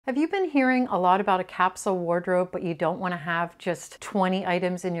Have you been hearing a lot about a capsule wardrobe, but you don't want to have just 20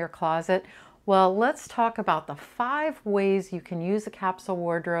 items in your closet? Well, let's talk about the 5 ways you can use a capsule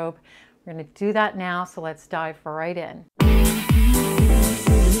wardrobe. We're going to do that now, so let's dive right in.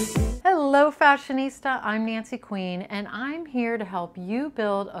 Hello fashionista, I'm Nancy Queen and I'm here to help you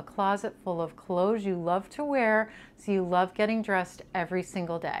build a closet full of clothes you love to wear so you love getting dressed every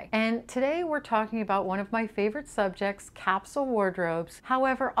single day. And today we're talking about one of my favorite subjects, capsule wardrobes.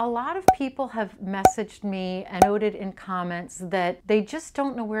 However, a lot of people have messaged me and noted in comments that they just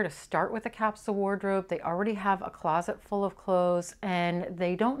don't know where to start with a capsule wardrobe. They already have a closet full of clothes and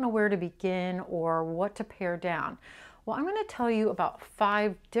they don't know where to begin or what to pare down. Well, I'm going to tell you about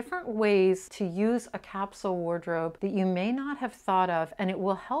 5 different ways to use a capsule wardrobe that you may not have thought of, and it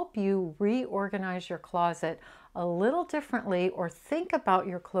will help you reorganize your closet a little differently or think about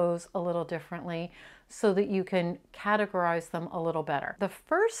your clothes a little differently so that you can categorize them a little better. The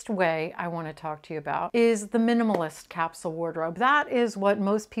first way I want to talk to you about is the minimalist capsule wardrobe. That is what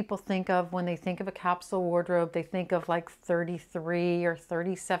most people think of when they think of a capsule wardrobe. They think of like 33 or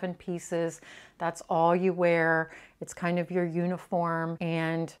 37 pieces. That's all you wear. It's kind of your uniform,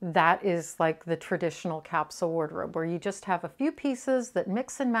 and that is like the traditional capsule wardrobe where you just have a few pieces that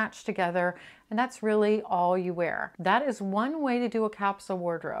mix and match together, and that's really all you wear. That is one way to do a capsule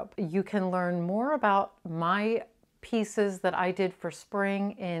wardrobe. You can learn more about my pieces that I did for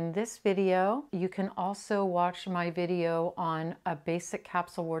spring in this video. You can also watch my video on a basic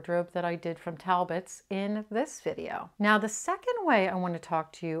capsule wardrobe that I did from Talbot's in this video. Now, the second way I want to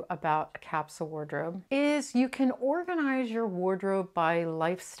talk to you about a capsule wardrobe is you can organize your wardrobe by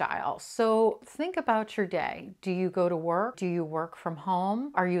lifestyle. So think about your day. Do you go to work? Do you work from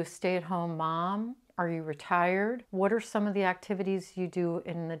home? Are you a stay-at-home mom? Are you retired? What are some of the activities you do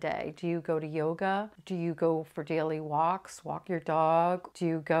in the day? Do you go to yoga? Do you go for daily walks, walk your dog? Do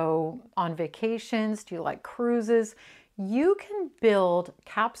you go on vacations? Do you like cruises? You can build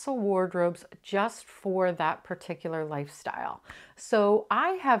capsule wardrobes just for that particular lifestyle. So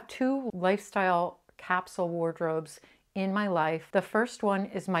I have 2 lifestyle capsule wardrobes in my life. The first one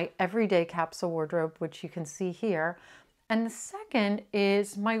is my everyday capsule wardrobe, which you can see here. And the second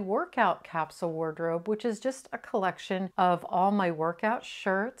is my workout capsule wardrobe, which is just a collection of all my workout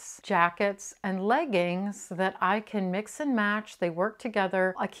shirts, jackets, and leggings that I can mix and match. They work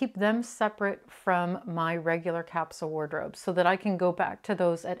together. I keep them separate from my regular capsule wardrobe so that I can go back to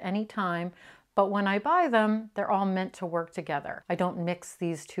those at any time. But when I buy them, they're all meant to work together. I don't mix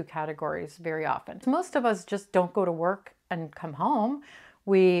these 2 categories very often. Most of us just don't go to work and come home.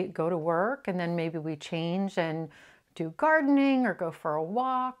 We go to work and then maybe we change and do gardening or go for a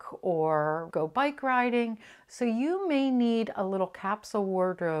walk or go bike riding. So you may need a little capsule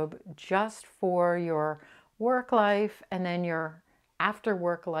wardrobe just for your work life and then your after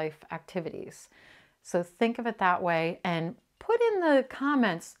work life activities. So think of it that way and put in the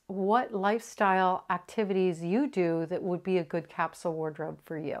comments what lifestyle activities you do that would be a good capsule wardrobe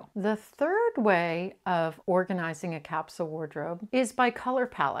for you. The third way of organizing a capsule wardrobe is by color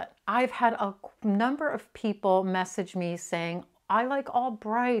palette. I've had a number of people message me saying, I like all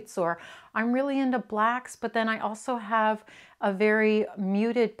brights, or I'm really into blacks, but then I also have a very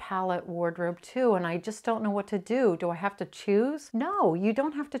muted palette wardrobe too, and I just don't know what to do. Do I have to choose? No, you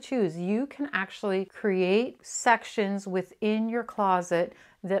don't have to choose. You can actually create sections within your closet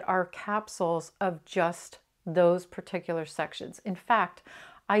that are capsules of just those particular sections. In fact,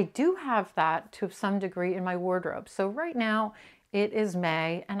 I do have that to some degree in my wardrobe. So right now it is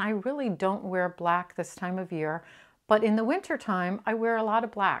May, and I really don't wear black this time of year. But in the winter time, I wear a lot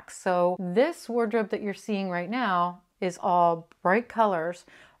of black. So this wardrobe that you're seeing right now is all bright colors.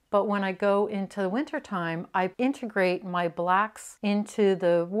 But when I go into the winter time, I integrate my blacks into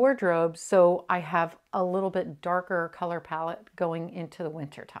the wardrobe so I have a little bit darker color palette going into the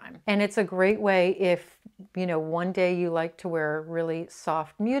winter time. And it's a great way if, you know, one day you like to wear really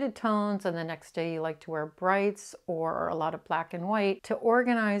soft muted tones and the next day you like to wear brights or a lot of black and white, to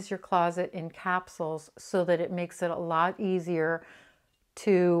organize your closet in capsules so that it makes it a lot easier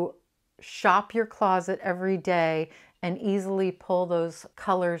to shop your closet every day and easily pull those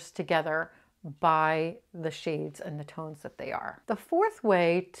colors together by the shades and the tones that they are. The fourth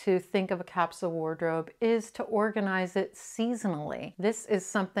way to think of a capsule wardrobe is to organize it seasonally. This is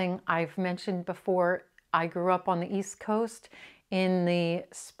something I've mentioned before. I grew up on the East Coast. In the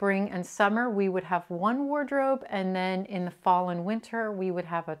spring and summer, we would have one wardrobe, and then in the fall and winter, we would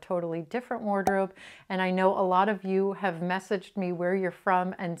have a totally different wardrobe. And I know a lot of you have messaged me where you're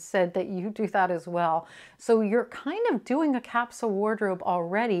from and said that you do that as well. So you're kind of doing a capsule wardrobe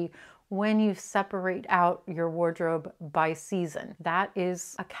already when you separate out your wardrobe by season. That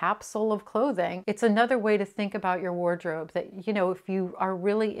is a capsule of clothing. It's another way to think about your wardrobe, that, you know, if you are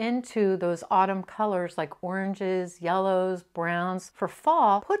really into those autumn colors like oranges, yellows, browns, for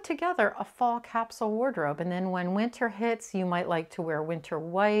fall, put together a fall capsule wardrobe. And then when winter hits, you might like to wear winter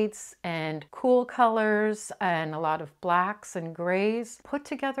whites and cool colors and a lot of blacks and grays. Put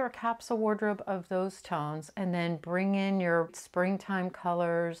together a capsule wardrobe of those tones, and then bring in your springtime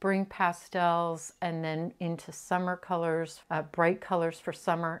colors, bring pastels, and then into summer colors, bright colors for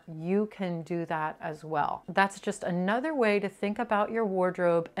summer. You can do that as well. That's just another way to think about your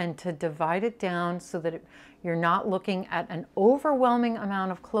wardrobe and to divide it down so that you're not looking at an overwhelming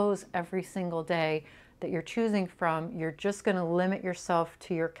amount of clothes every single day that you're choosing from. You're just going to limit yourself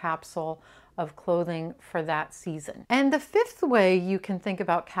to your capsule of clothing for that season. And the fifth way you can think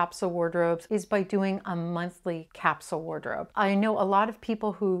about capsule wardrobes is by doing a monthly capsule wardrobe. I know a lot of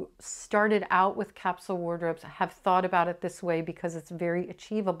people who started out with capsule wardrobes have thought about it this way because it's very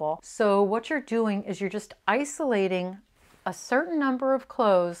achievable. So what you're doing is you're just isolating a certain number of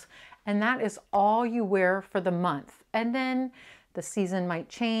clothes, and that is all you wear for the month. And then the season might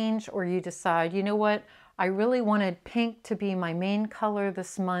change, or you decide, you know what, I really wanted pink to be my main color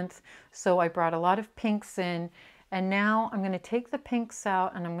this month, so I brought a lot of pinks in, and now I'm going to take the pinks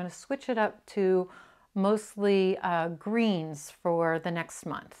out and I'm going to switch it up to mostly greens for the next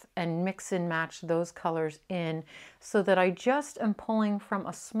month and mix and match those colors in, so that I just am pulling from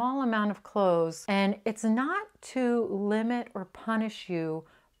a small amount of clothes. And it's not to limit or punish you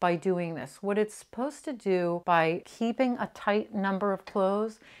by doing this. What it's supposed to do by keeping a tight number of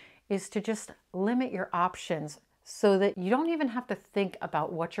clothes is to just limit your options, so that you don't even have to think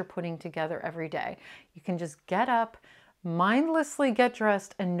about what you're putting together every day. You can just get up, mindlessly get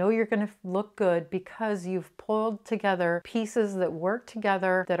dressed, and know you're going to look good because you've pulled together pieces that work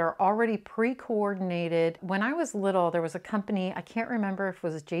together, that are already pre-coordinated. When I was little, there was a company, I can't remember if it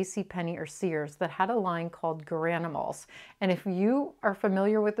was JCPenney or Sears, that had a line called Garanimals. And if you are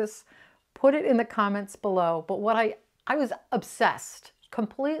familiar with this, put it in the comments below. But what I was obsessed,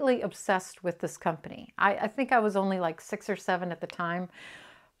 completely obsessed with this company. I think I was only like 6 or 7 at the time,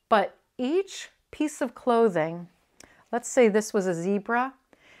 but each piece of clothing, let's say this was a zebra,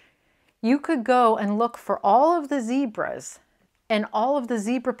 you could go and look for all of the zebras, and all of the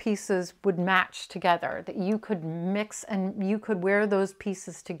zebra pieces would match together, that you could mix and you could wear those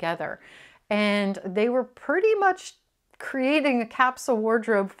pieces together. And they were pretty much creating a capsule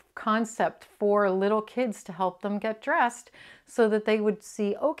wardrobe concept for little kids to help them get dressed, so that they would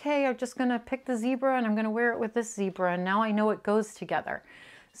see, okay, I'm just going to pick the zebra and I'm going to wear it with this zebra, and now I know it goes together.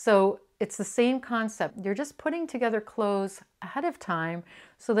 So it's the same concept. You're just putting together clothes ahead of time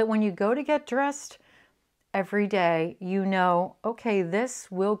so that when you go to get dressed every day, you know, okay,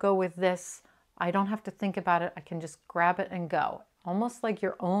 this will go with this. I don't have to think about it. I can just grab it and go. Almost like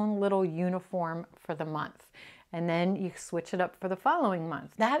your own little uniform for the month. And then you switch it up for the following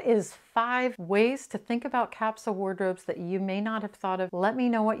month. That is 5 ways to think about capsule wardrobes that you may not have thought of. Let me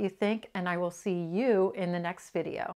know what you think, and I will see you in the next video.